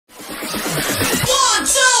1, 2,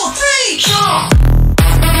 3, jump!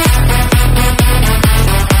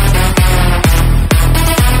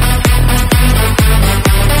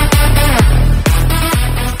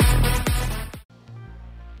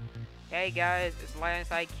 Hey guys, it's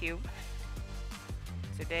LionsIQ.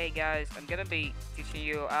 Today guys, I'm gonna be teaching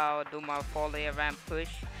you how to do my 4-layer ramp push.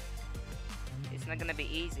 It's not gonna be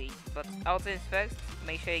easy, but all things first,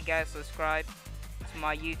 make sure you guys subscribe to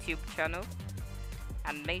my YouTube channel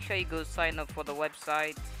and make sure you go sign up for the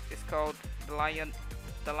website. It's called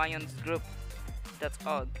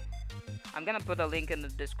LionsGroup.org. I'm gonna put a link in the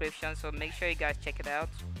description, so make sure you guys check it out.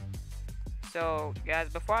 So guys,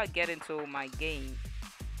 before I get into my game,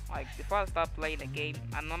 like before I start playing the game,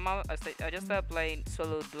 I just started playing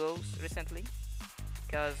solo duos recently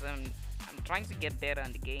because I'm trying to get better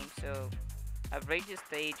in the game. So I've reached a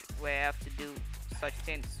stage where I have to do such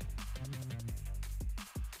things.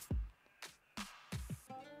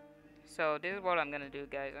 So this is what I'm gonna do,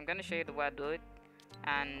 guys. I'm gonna show you the way I do it,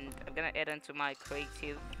 and I'm gonna head into my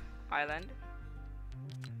creative island,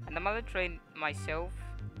 and I'm gonna train myself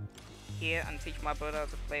here and teach my brother how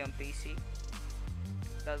to play on PC.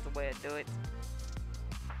 That's the way I do it.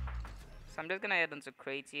 So I'm just gonna head into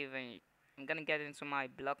creative and I'm gonna get into my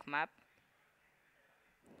block map.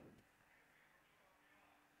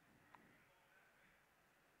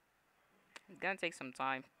 It's gonna take some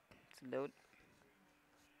time to load,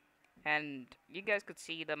 and you guys could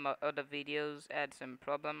see the other videos had some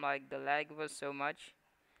problem, like the lag was so much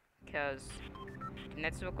because the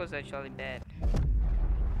network was actually bad.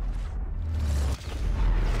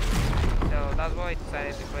 So that's why I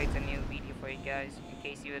decided to create a new video for you guys, in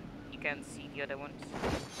case you can't see the other ones.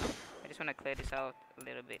 I just want to clear this out a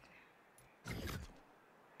little bit. I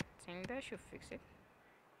think that should fix it.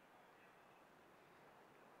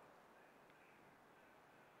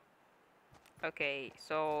 Okay,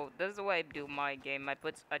 so this is the way I do my game. I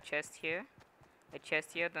put a chest here,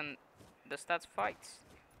 then the starts fights.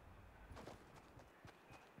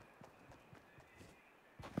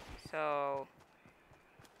 So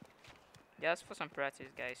just for some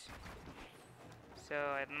practice, guys. So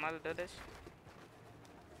I don't know how to do this.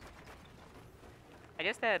 I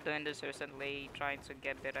just started doing this recently, trying to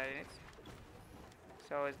get better at it.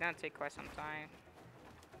 So it's gonna take quite some time.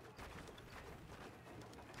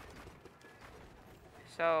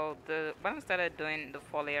 So when I started doing the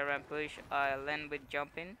 4-layer ramp push, I learned with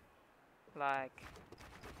jumping. Like,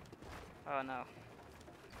 oh no.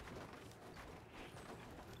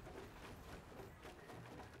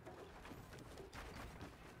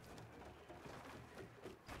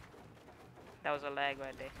 That was a lag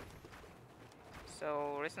right there.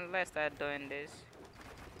 So recently I started doing this.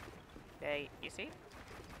 Okay, you see?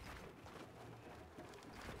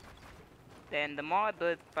 Then the more I do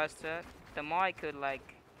it faster, the more I could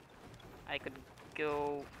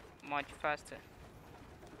go much faster.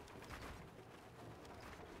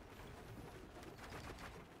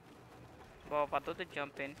 Well, if I do the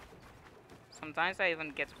jumping, sometimes I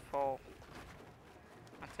even get to fall.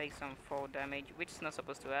 I take some fall damage, which is not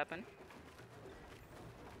supposed to happen.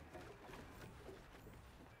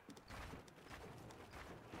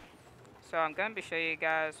 So I'm gonna be showing you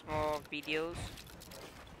guys more videos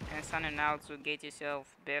and signing out to get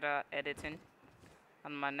yourself better editing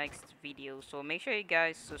on my next video. So make sure you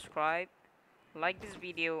guys subscribe, like this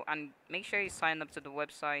video, and make sure you sign up to the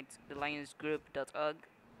website, LionsGroup.org.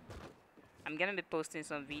 I'm gonna be posting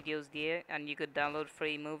some videos there, and you could download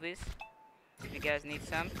free movies if you guys need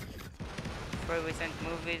some. For recent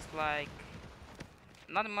movies, like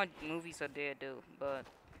not much movies are there though, but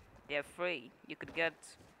they're free. You could get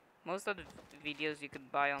most of the videos you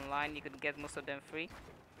could buy online, you could get most of them free.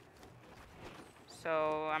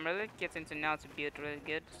 So I'm really getting to now to build really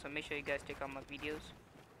good, so make sure you guys check out my videos.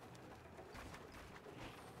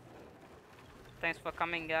 Thanks for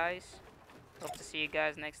coming, guys. Hope to see you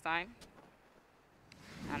guys next time,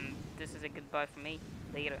 and this is a goodbye for me.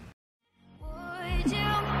 Later.